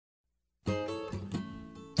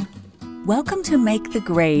Welcome to Make the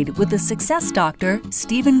Grade with the Success Doctor,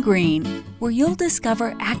 Stephen Green, where you'll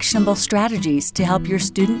discover actionable strategies to help your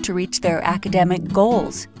student to reach their academic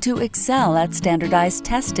goals, to excel at standardized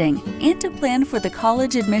testing, and to plan for the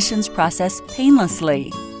college admissions process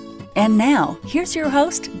painlessly. And now, here's your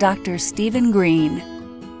host, Dr. Stephen Green.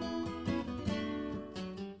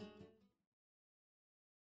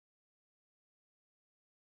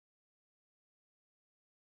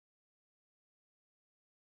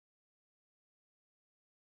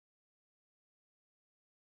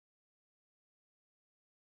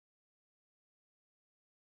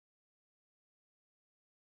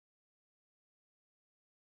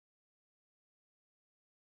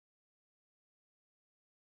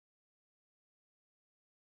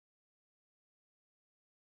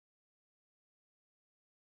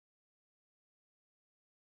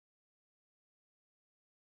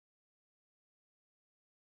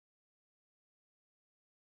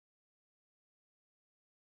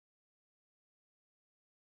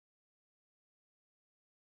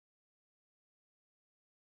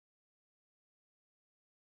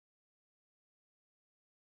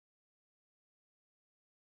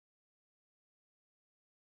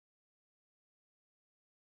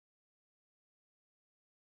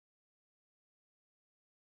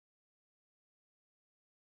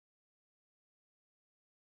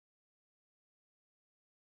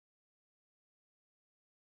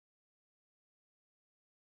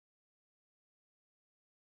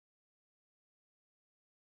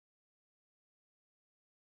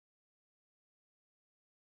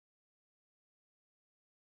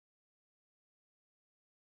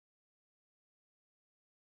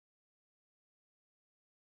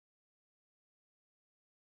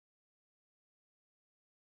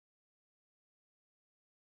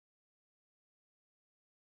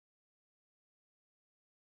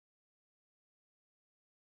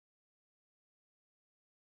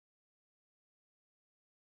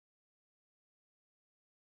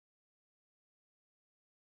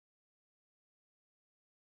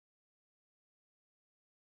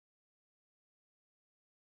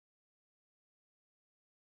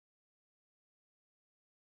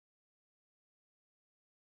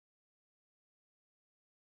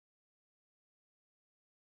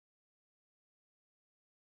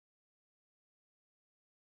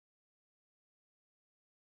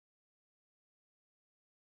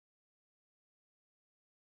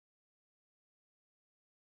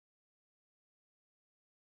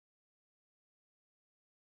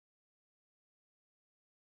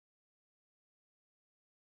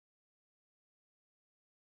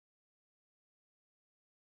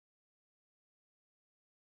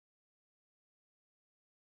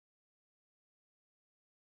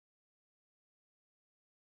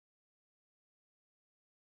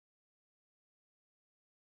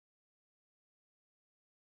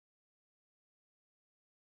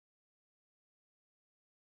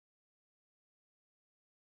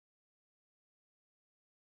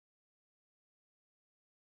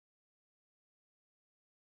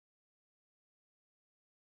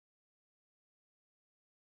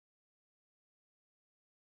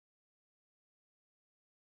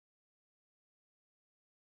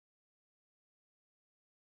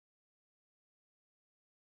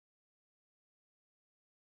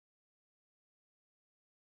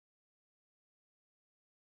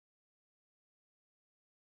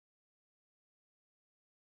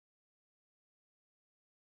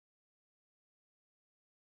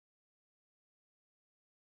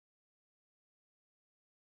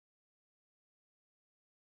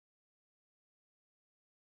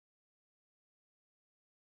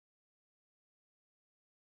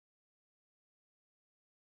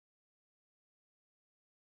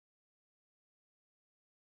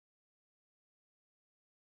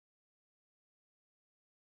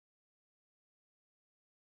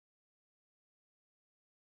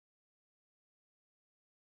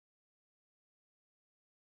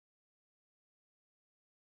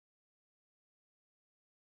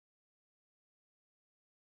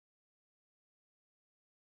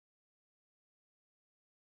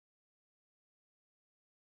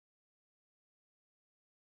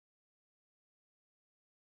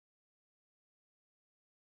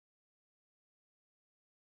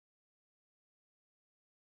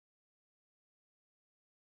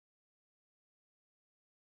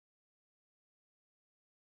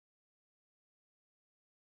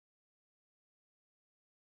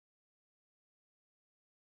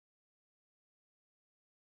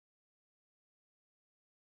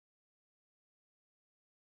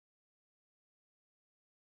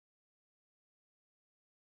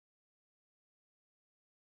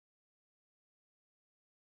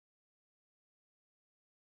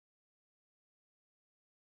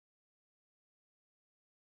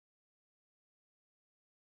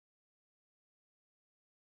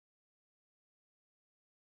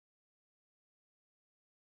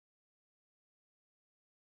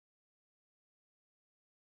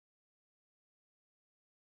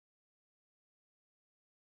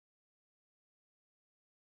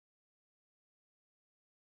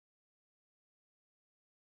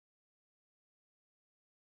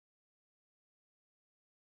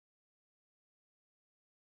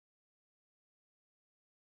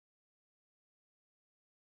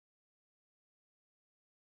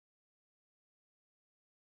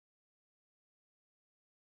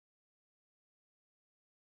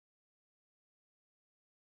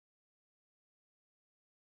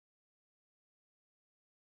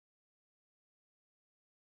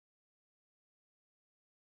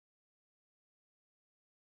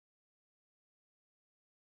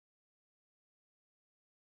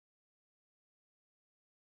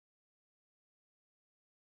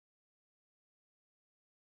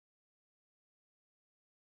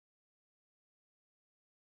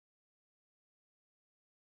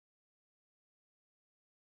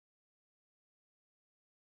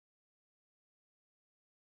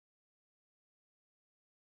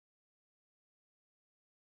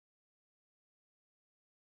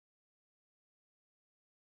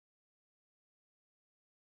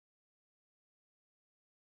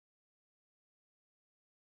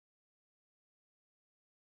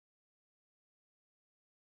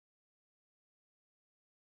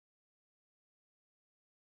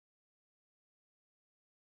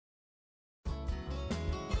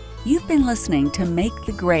 You've been listening to Make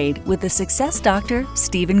the Grade with the Success Doctor,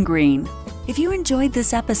 Stephen Green. If you enjoyed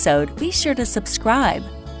this episode, be sure to subscribe.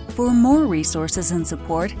 For more resources and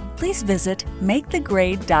support, please visit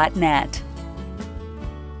makethegrade.net.